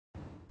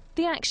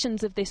The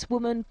actions of this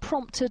woman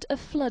prompted a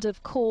flood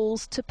of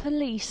calls to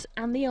police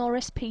and the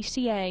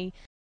RSPCA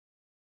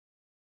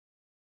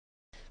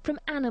from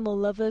animal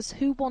lovers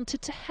who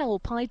wanted to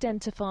help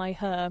identify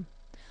her.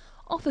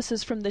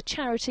 Officers from the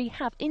charity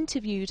have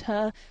interviewed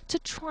her to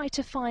try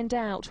to find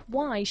out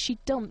why she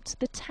dumped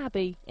the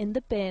tabby in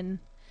the bin.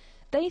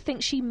 They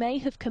think she may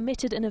have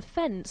committed an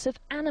offence of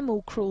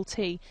animal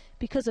cruelty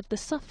because of the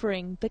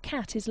suffering the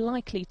cat is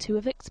likely to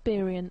have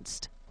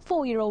experienced.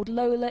 4-year-old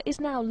Lola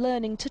is now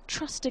learning to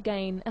trust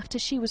again after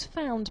she was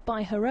found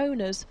by her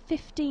owners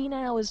 15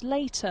 hours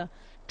later,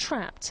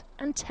 trapped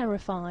and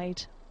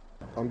terrified.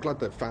 I'm glad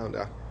they've found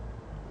her.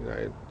 You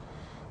know,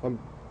 I'm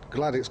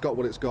glad it's got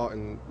what it's got,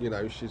 and you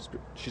know,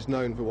 she's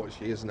known for what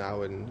she is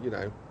now, and you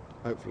know,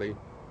 hopefully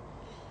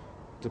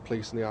the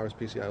police and the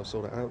RSPCA will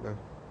sort it out now.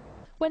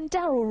 When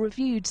Darryl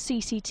reviewed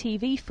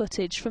CCTV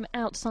footage from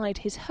outside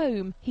his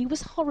home, he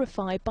was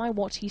horrified by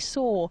what he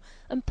saw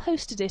and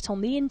posted it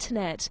on the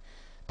internet.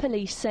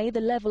 Police say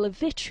the level of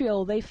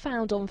vitriol they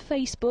found on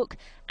Facebook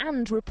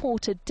and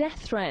reported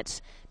death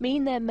threats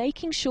mean they're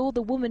making sure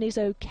the woman is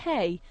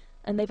okay,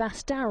 and they've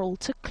asked Darryl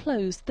to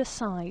close the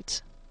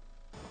site.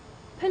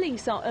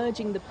 Police are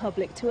urging the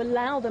public to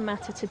allow the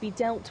matter to be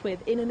dealt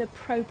with in an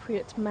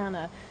appropriate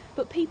manner,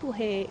 but people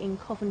here in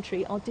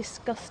Coventry are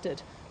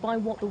disgusted by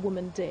what the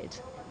woman did.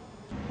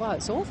 Well,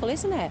 it's awful,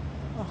 isn't it?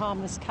 A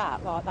harmless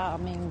cat like that, I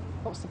mean,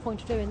 what's the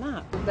point of doing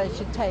that? They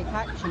should take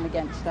action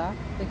against her,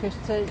 because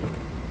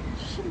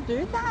she shouldn't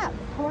do that.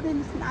 Poor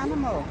innocent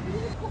animal.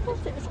 I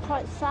thought it was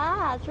quite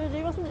sad,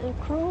 really, wasn't it? And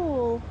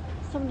cruel,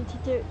 somebody to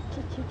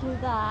do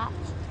that.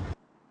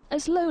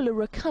 As Lola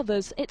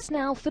recovers, it's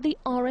now for the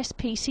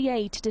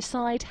RSPCA to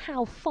decide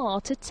how far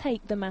to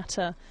take the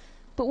matter.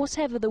 But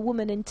whatever the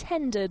woman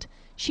intended,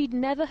 she'd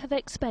never have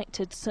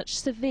expected such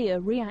severe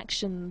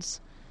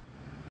reactions.